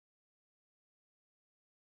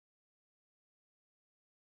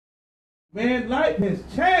Man, life has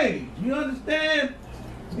changed. You understand?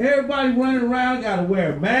 Everybody running around got to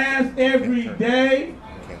wear a mask every day.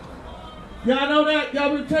 Y'all know that?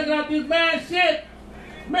 Y'all been checking out this mask shit?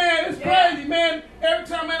 Man, it's crazy, man. Every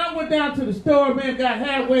time, man, I went down to the store, man, got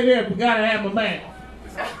halfway there, forgot to have my mask.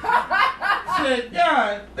 Said,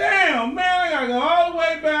 God damn, man, I got to go all the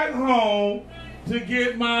way back home to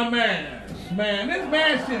get my mask. Man, this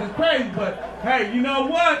mask shit is crazy, but hey, you know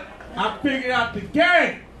what? I figured out the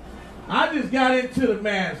game. I just got into the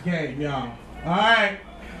mask game, y'all. Alright?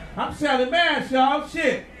 I'm selling masks, y'all.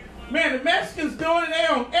 Shit. Man, the Mexicans doing it. They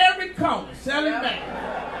on every corner selling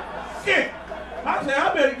masks. Shit. I said,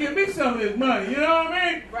 I better get me some of this money. You know what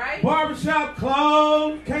I mean? Right. Barbershop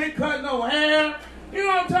closed. Can't cut no hair. You know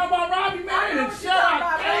what I'm talking about, Robbie? Man, they shut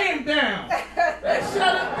our game down. They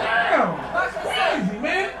shut it down. That's crazy,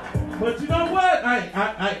 man. But you know what?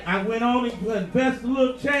 I went on and invested a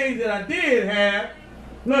little change that I did have.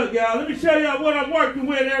 Look, y'all, let me show y'all what I'm working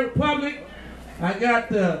with at Republic. I got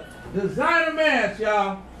the designer mask,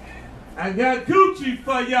 y'all. I got Gucci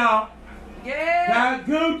for y'all. Yeah. Got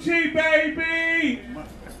Gucci, baby.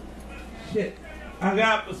 Shit. I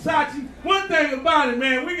got Versace. One thing about it,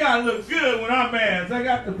 man, we gotta look good with our masks. I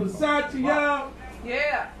got the Versace, y'all.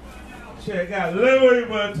 Yeah. Shit, got Louis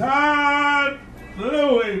Vuitton.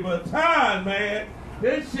 Louis Vuitton, man.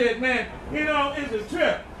 This shit, man, you know, it's a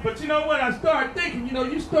trip. But you know what? I started thinking, you know,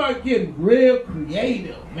 you start getting real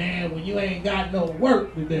creative, man, when you ain't got no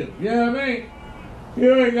work to do. You know what I mean?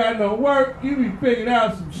 You ain't got no work, you be figuring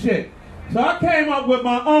out some shit. So I came up with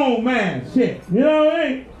my own mask, shit. You know what I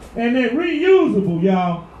mean? And they're reusable,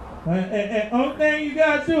 y'all. And only thing you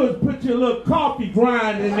gotta do is put your little coffee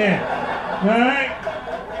grind in there. All right?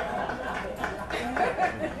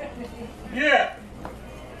 Yeah.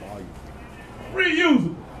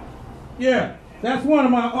 Reusable. Yeah. That's one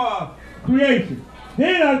of my creations.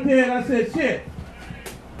 Then I said, shit,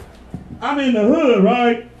 I'm in the hood,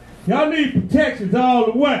 right? Y'all need protections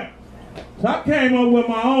all the way. So I came up with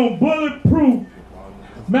my own bulletproof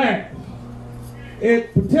mask.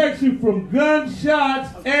 It protects you from gunshots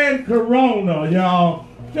and corona, y'all.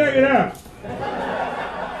 Check it out.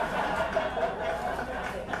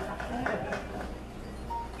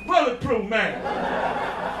 Bulletproof mask.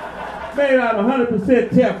 Made out of 100%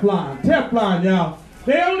 Teflon. Teflon, y'all.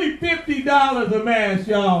 They only $50 a mask,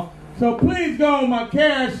 y'all. So please go on my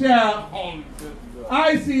Cash App.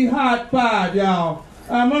 Icy Hot 5, y'all.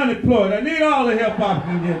 I'm unemployed. I need all the help I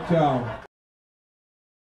can get, y'all.